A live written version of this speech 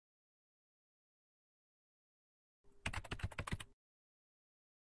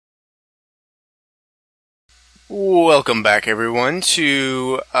Welcome back, everyone,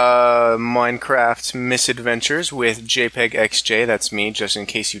 to Minecraft Misadventures with JPEG-XJ. That's me, just in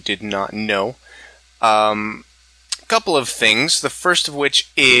case you did not know. A couple of things. The first of which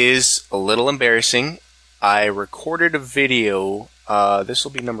is a little embarrassing. I recorded a video. This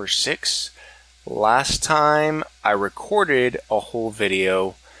will be number 6. Last time I recorded a whole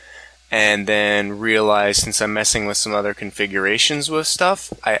video and then realized, since I'm messing with some other configurations with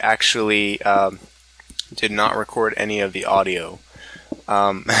stuff, I actually did not record any of the audio.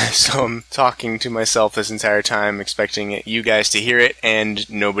 So I'm talking to myself this entire time, expecting you guys to hear it, and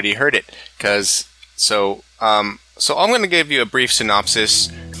nobody heard it. So I'm going to give you a brief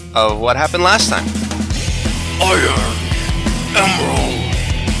synopsis of what happened last time. Iron, emerald,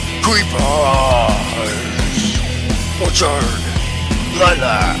 creepers, orchard,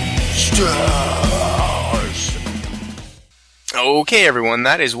 lilac, stars. Okay, everyone,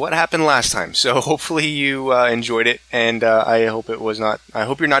 that is what happened last time. So hopefully you enjoyed it, and I hope it was not. I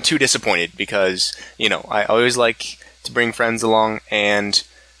hope you're not too disappointed, because I always like to bring friends along, and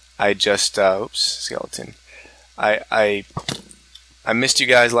I just oops, skeleton. I missed you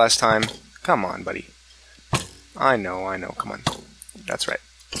guys last time. Come on, buddy. I know. Come on. That's right.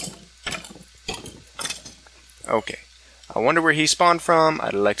 Okay. I wonder where he spawned from.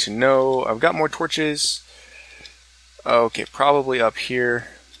 I'd like to know. I've got more torches. Okay, probably up here.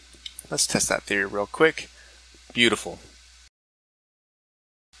 Let's test that theory real quick. Beautiful.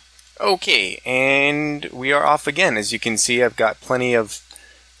 Okay, and we are off again. As you can see, I've got plenty of,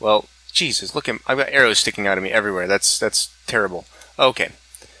 well, Jesus, look at, I've got arrows sticking out of me everywhere. That's terrible. Okay.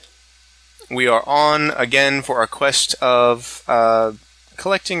 We are on again for our quest of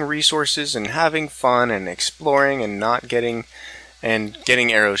collecting resources and having fun and exploring and not getting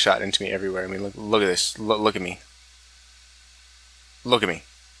arrows shot into me everywhere. I mean, look at this. Look at me. Look at me.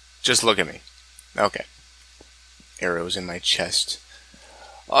 Just look at me. Okay. Arrows in my chest.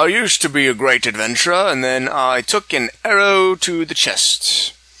 I used to be a great adventurer, and then I took an arrow to the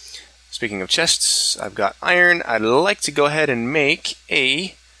chest. Speaking of chests, I've got iron. I'd like to go ahead and make a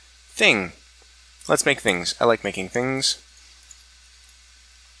thing. Let's make things. I like making things.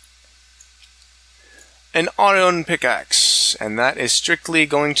 An iron pickaxe. And that is strictly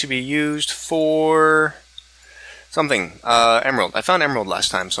going to be used for something. Emerald. I found emerald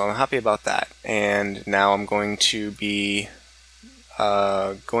last time, so I'm happy about that. And now I'm going to be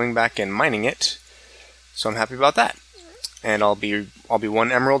going back and mining it, so I'm happy about that. And I'll be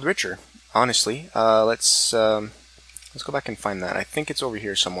 1 emerald richer. Honestly, let's go back and find that. I think it's over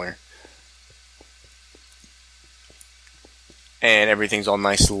here somewhere. And everything's all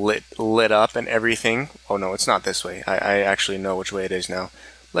nice lit up and everything. Oh no, it's not this way. I actually know which way it is now.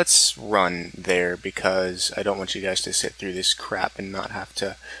 Let's run there, because I don't want you guys to sit through this crap and not have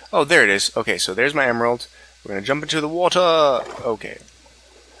to... Oh, there it is. Okay, so there's my emerald. We're going to jump into the water. Okay.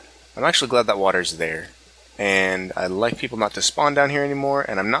 I'm actually glad that water's there. And I like people not to spawn down here anymore,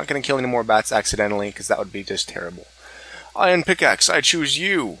 and I'm not going to kill any more bats accidentally, because that would be just terrible. Iron pickaxe, I choose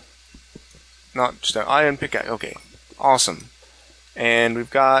you. Not just an iron pickaxe. Okay, awesome. And we've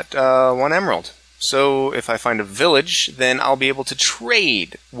got 1 emerald. So if I find a village, then I'll be able to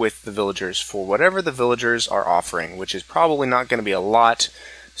trade with the villagers for whatever the villagers are offering, which is probably not going to be a lot,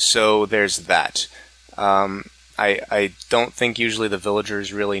 so there's that. I don't think usually the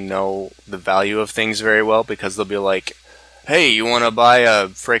villagers really know the value of things very well, because they'll be like, hey, you want to buy a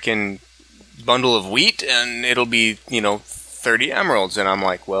frickin' bundle of wheat? And it'll be, 30 emeralds. And I'm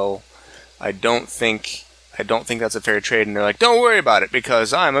like, well, I don't think that's a fair trade. And they're like, don't worry about it,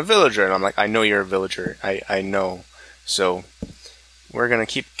 because I'm a villager. And I'm like, I know you're a villager. I know. So we're going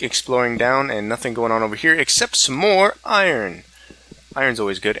to keep exploring down, and nothing going on over here except some more iron. Iron's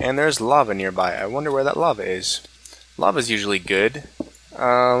always good. And there's lava nearby. I wonder where that lava is. Lava's usually good.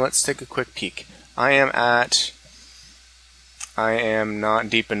 Let's take a quick peek. I am not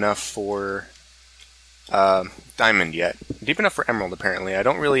deep enough for diamond yet. Deep enough for emerald, apparently. I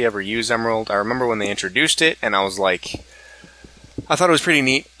don't really ever use emerald. I remember when they introduced it, and I was like, I thought it was pretty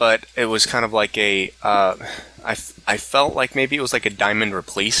neat, but it was kind of like a, I felt like maybe it was like a diamond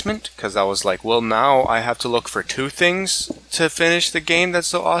replacement, because I was like, well, now I have to look for 2 things to finish the game that's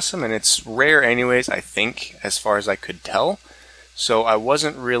so awesome, and it's rare anyways, I think, as far as I could tell. So I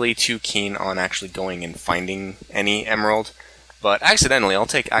wasn't really too keen on actually going and finding any emerald. But accidentally, I'll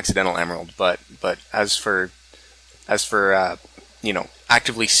take accidental emerald. But as for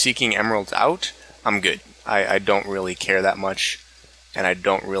actively seeking emeralds out, I'm good. I don't really care that much, and I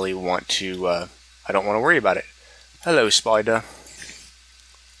don't really want to. I don't want to worry about it. Hello, spider.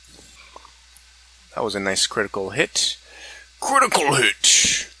 That was a nice critical hit. Critical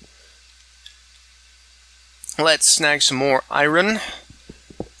hit! Let's snag some more iron.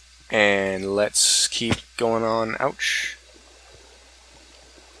 And let's keep going on. Ouch.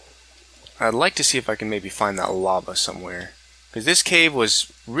 I'd like to see if I can maybe find that lava somewhere. Because this cave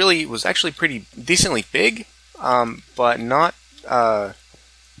was actually pretty decently big, but not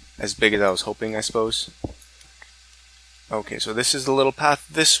as big as I was hoping, I suppose. Okay, so this is the little path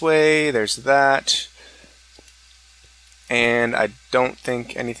this way. There's that. And I don't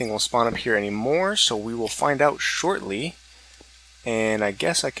think anything will spawn up here anymore, so we will find out shortly. And I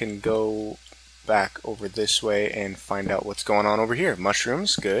guess I can go back over this way and find out what's going on over here.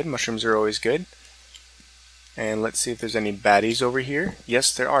 Mushrooms, good. Mushrooms are always good. And let's see if there's any baddies over here.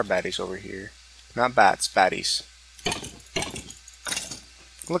 Yes, there are baddies over here. Not bats, baddies.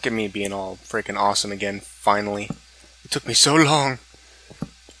 Look at me being all freaking awesome again, finally. It took me so long.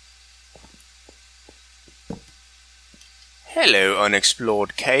 Hello,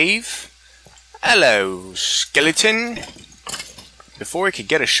 unexplored cave. Hello, skeleton. Before he could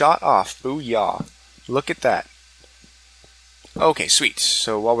get a shot off, booyah. Look at that. Okay, sweet.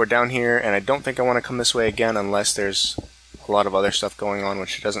 So while we're down here, and I don't think I want to come this way again unless there's a lot of other stuff going on,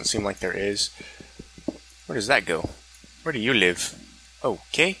 which it doesn't seem like there is. Where does that go? Where do you live?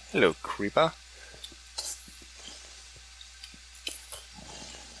 Okay, hello, creeper.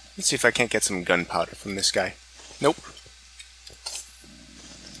 Let's see if I can't get some gunpowder from this guy. Nope.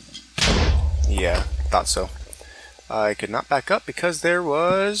 Yeah, thought so. I could not back up because there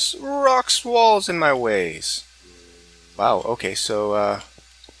was rocks walls in my ways. Wow, okay, so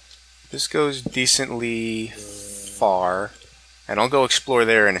this goes decently far, and I'll go explore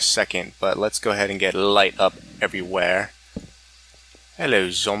there in a second, but let's go ahead and get light up everywhere. Hello,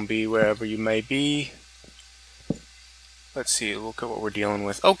 zombie, wherever you may be. Let's see, look at what we're dealing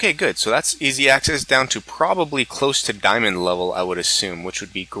with. Okay, good, so that's easy access down to probably close to diamond level, I would assume, which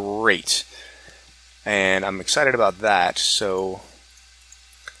would be great. And I'm excited about that, so...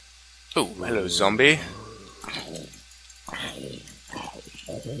 Oh, hello, zombie.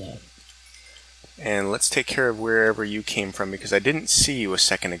 And let's take care of wherever you came from, because I didn't see you a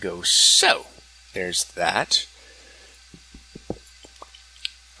second ago. So, there's that.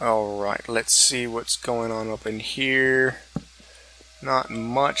 Alright, let's see what's going on up in here. Not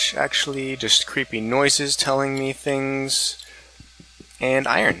much, actually. Just creepy noises telling me things. And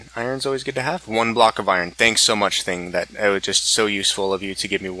iron. Iron's always good to have. 1 block of iron. Thanks so much, thing. That it was just so useful of you to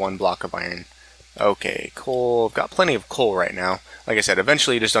give me 1 block of iron. Okay, coal. I've got plenty of coal right now. Like I said,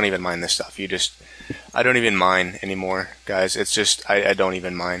 eventually you just don't even mine this stuff. I don't even mine anymore, guys. It's just, I don't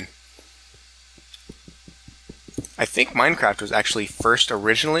even mine. I think Minecraft was actually first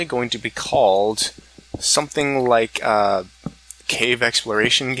originally going to be called something like cave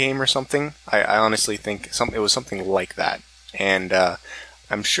exploration game or something. I honestly think it was something like that. And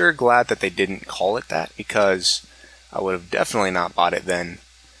I'm sure glad that they didn't call it that, because I would have definitely not bought it then,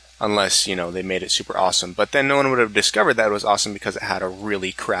 unless, you know, they made it super awesome. But then no one would have discovered that it was awesome because it had a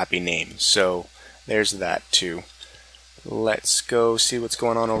really crappy name. So there's that too. Let's go see what's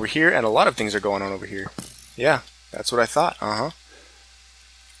going on over here. And a lot of things are going on over here. Yeah, that's what I thought.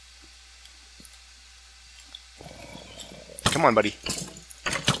 Come on, buddy.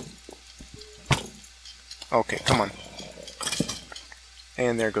 Okay, come on.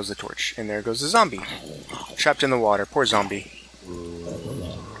 And there goes the torch. And there goes the zombie. Trapped in the water. Poor zombie.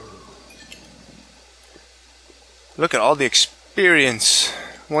 Look at all the experience.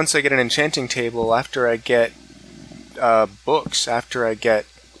 Once I get an enchanting table, after I get books, after I get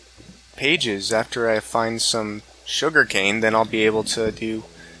pages, after I find some sugarcane, then I'll be able to do...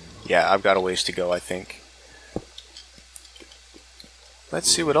 Yeah, I've got a ways to go, I think.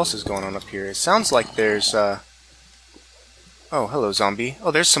 Let's see what else is going on up here. It sounds like there's... Oh, hello, zombie. Oh,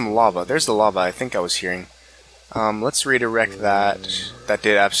 there's some lava. There's the lava I think I was hearing. Let's redirect that. That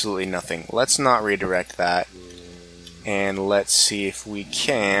did absolutely nothing. Let's not redirect that. And let's see if we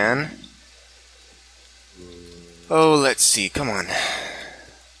can... Oh, let's see. Come on. I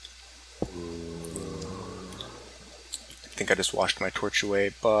think I just washed my torch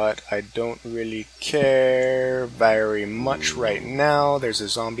away, but I don't really care very much right now. There's a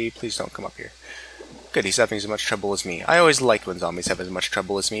zombie. Please don't come up here. Good, he's having as much trouble as me. I always like when zombies have as much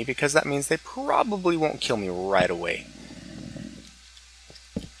trouble as me, because that means they probably won't kill me right away.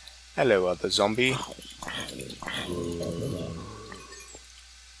 Hello, other zombie.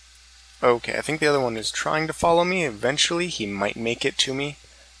 Okay, I think the other one is trying to follow me. Eventually, he might make it to me.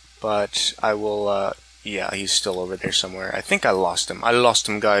 But I will, yeah, he's still over there somewhere. I think I lost him. I lost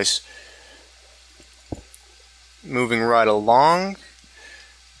him, guys. Moving right along.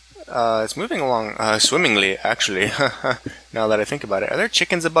 It's moving along swimmingly, actually, now that I think about it. Are there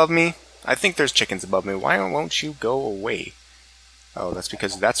chickens above me? I think there's chickens above me. Why won't you go away? Oh, that's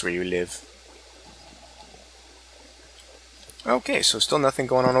because that's where you live. Okay, so still nothing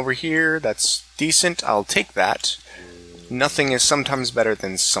going on over here. That's decent. I'll take that. Nothing is sometimes better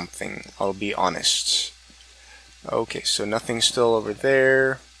than something. I'll be honest. Okay, so nothing's still over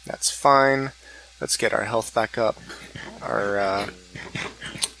there. That's fine. Let's get our health back up. Our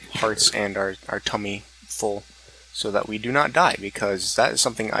hearts and our tummy full, so that we do not die, because that is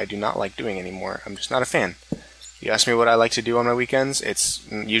something I do not like doing anymore. I'm just not a fan. You ask me what I like to do on my weekends, it's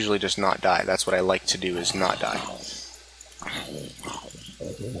usually just not die. That's what I like to do, is not die.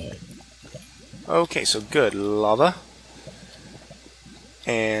 Okay, so good. Lava.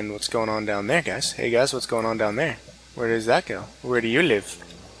 And what's going on down there, guys? Hey guys, what's going on down there? Where does that go? Where do you live?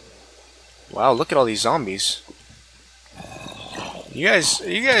 Wow, look at all these zombies. You guys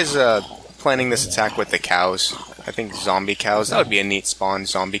planning this attack with the cows? I think zombie cows. That would be a neat spawn,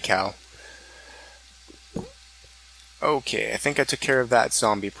 zombie cow. Okay, I think I took care of that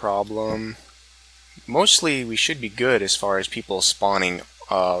zombie problem. Mostly, we should be good as far as people spawning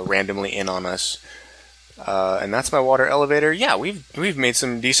randomly in on us. And that's my water elevator. Yeah, we've made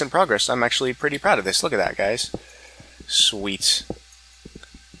some decent progress. I'm actually pretty proud of this. Look at that, guys. Sweet.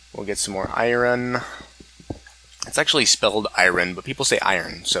 We'll get some more iron. It's actually spelled iron, but people say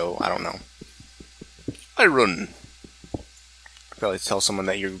iron, so I don't know. Iron. Probably tell someone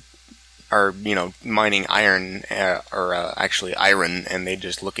that you are, mining iron, or actually iron, and they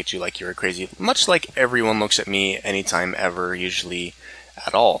just look at you like you're crazy. Much like everyone looks at me anytime, ever, usually,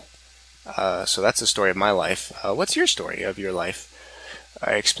 at all. So that's the story of my life. What's your story of your life?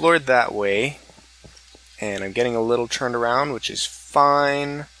 I explored that way, and I'm getting a little turned around, which is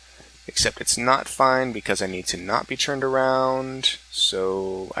fine. Except it's not fine because I need to not be turned around,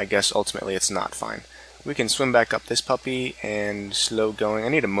 so I guess ultimately it's not fine. We can swim back up this puppy and slow going. I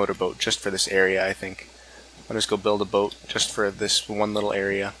need a motorboat just for this area, I think. I'll just go build a boat just for this one little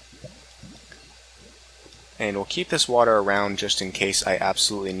area. And we'll keep this water around just in case I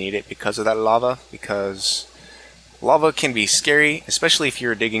absolutely need it because of that lava, because lava can be scary, especially if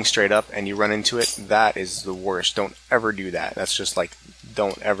you're digging straight up and you run into it. That is the worst. Don't ever do that. That's just like,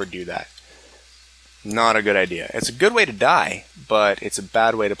 don't ever do that. Not a good idea. It's a good way to die, but it's a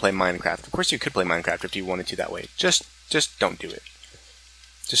bad way to play Minecraft. Of course you could play Minecraft if you wanted to that way. Just don't do it.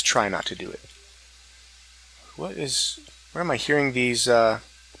 Just try not to do it. Where am I hearing these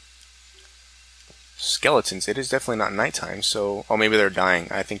skeletons? It is definitely not nighttime, so... Oh, maybe they're dying.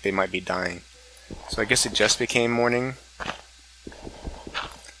 I think they might be dying. So I guess it just became morning.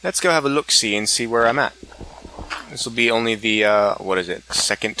 Let's go have a look-see and see where I'm at. This will be only the,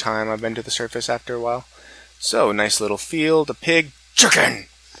 second time I've been to the surface after a while. So, nice little field, a pig, chicken!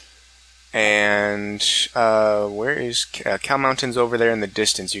 And, where is... Cow Mountain's over there in the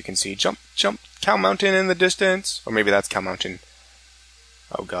distance, you can see. Jump, jump, Cow Mountain in the distance! Or maybe that's Cow Mountain.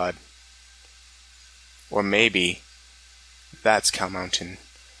 Oh god. Or maybe that's Cow Mountain.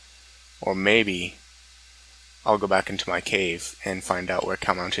 Or maybe I'll go back into my cave and find out where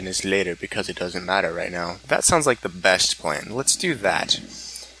Cow Mountain is later because it doesn't matter right now. That sounds like the best plan. Let's do that.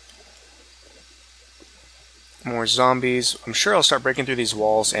 More zombies. I'm sure I'll start breaking through these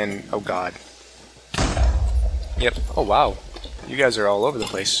walls and... Oh god. Yep. Oh wow. You guys are all over the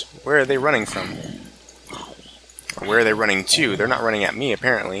place. Where are they running from? Or where are they running to? They're not running at me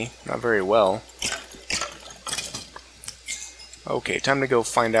apparently. Not very well. Okay, time to go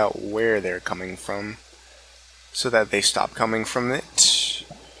find out where they're coming from, so that they stop coming from it,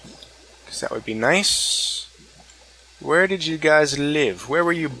 because that would be nice. Where did you guys live? Where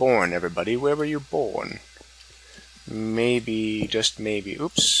were you born, everybody? Where were you born? Maybe, just maybe,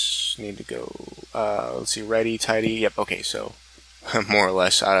 oops, need to go, let's see, righty, tighty, yep, okay, so, more or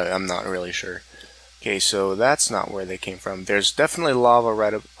less, I'm not really sure. Okay, so that's not where they came from. There's definitely lava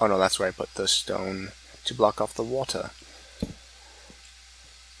right up, oh no, that's where I put the stone to block off the water.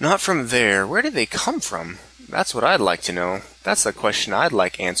 Not from there. Where did they come from? That's what I'd like to know. That's the question I'd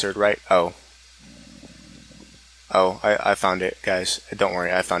like answered, right? Oh. Oh, I found it, guys. Don't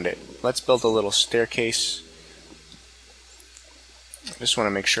worry, I found it. Let's build a little staircase. I just want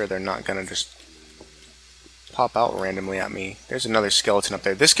to make sure they're not going to just pop out randomly at me. There's another skeleton up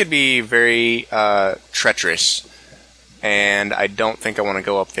there. This could be very treacherous. And I don't think I want to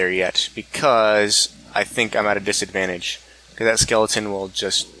go up there yet, because I think I'm at a disadvantage. Because that skeleton will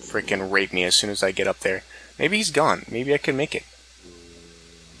just freaking rape me as soon as I get up there. Maybe he's gone. Maybe I can make it.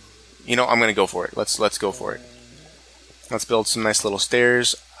 You know, I'm going to go for it. Let's go for it. Let's build some nice little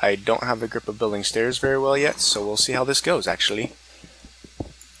stairs. I don't have the grip of building stairs very well yet, so we'll see how this goes, actually.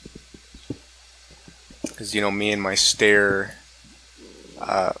 Because, you know, me and my stair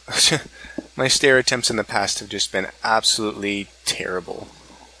My stair attempts in the past have just been absolutely terrible.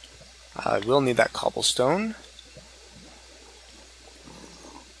 I will need that cobblestone.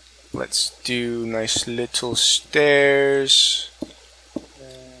 Let's do nice little stairs.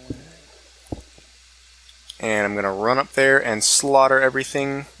 And I'm going to run up there and slaughter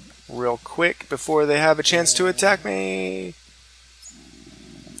everything real quick before they have a chance to attack me.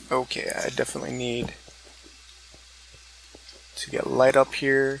 Okay, I definitely need to get light up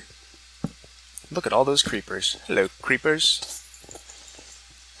here. Look at all those creepers. Hello, creepers.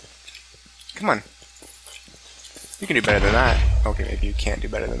 Come on. You can do better than that. Okay, maybe you can't do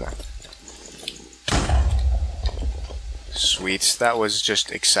better than that. Sweet. That was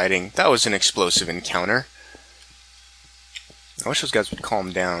just exciting. That was an explosive encounter. I wish those guys would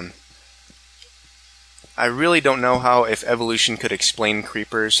calm down. I really don't know how, if evolution could explain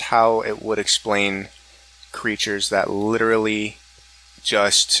creepers, how it would explain creatures that literally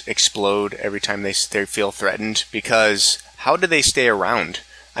just explode every time they feel threatened, because how do they stay around?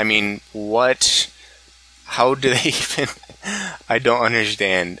 I mean, what? How do they even? I don't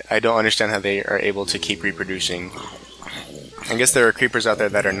understand. I don't understand how they are able to keep reproducing. I guess there are creepers out there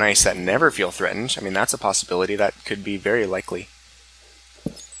that are nice that never feel threatened. I mean, that's a possibility. That could be very likely.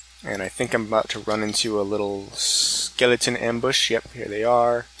 And I think I'm about to run into a little skeleton ambush. Yep, here they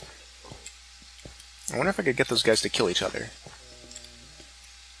are. I wonder if I could get those guys to kill each other.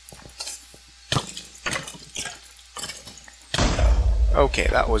 Okay,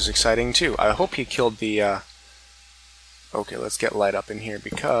 that was exciting too. I hope he killed the... Okay, let's get light up in here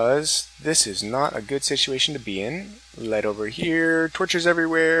because this is not a good situation to be in. Light over here. Torches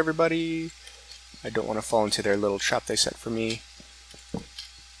everywhere, everybody. I don't want to fall into their little trap they set for me.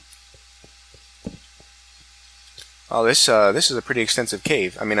 Oh, this is a pretty extensive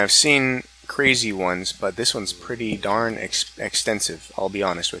cave. I mean, I've seen crazy ones, but this one's pretty darn extensive, I'll be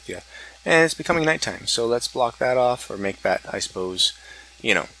honest with you. And it's becoming nighttime, so let's block that off, or make that, I suppose,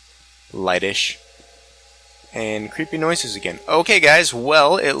 you know, lightish. And creepy noises again. Okay, guys,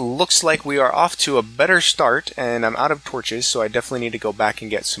 well, it looks like we are off to a better start, and I'm out of torches, so I definitely need to go back and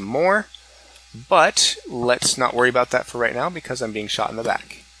get some more. But let's not worry about that for right now, because I'm being shot in the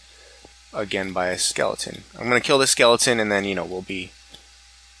back. Again by a skeleton. I'm gonna kill this skeleton, and then, you know, we'll be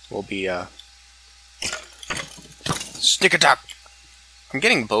sneak attack. I'm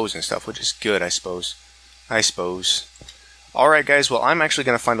getting bows and stuff, which is good, I suppose. Alright, guys, well, I'm actually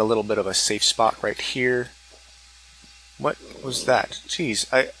gonna find a little bit of a safe spot right here. What was that? Jeez,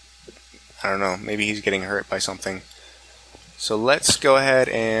 I don't know, maybe he's getting hurt by something. So let's go ahead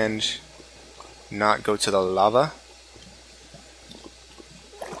and not go to the lava.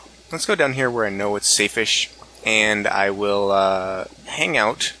 Let's go down here where I know it's safe-ish, and I will hang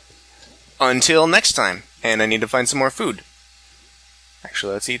out until next time. And I need to find some more food.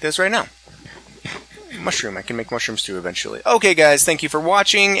 Actually, let's eat this right now. Mushroom. I can make mushrooms too eventually. Okay, guys, thank you for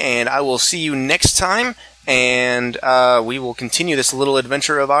watching, and I will see you next time. And we will continue this little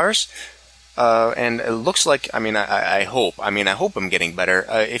adventure of ours. And it looks like, I hope I'm getting better.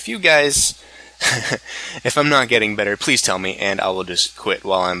 If you guys... if I'm not getting better, please tell me, and I will just quit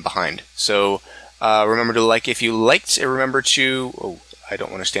while I'm behind. So, remember to like if you liked, and remember to... Oh, I don't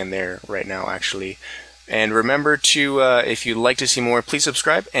want to stand there right now, actually. And remember to, if you'd like to see more, please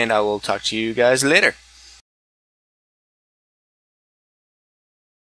subscribe, and I will talk to you guys later.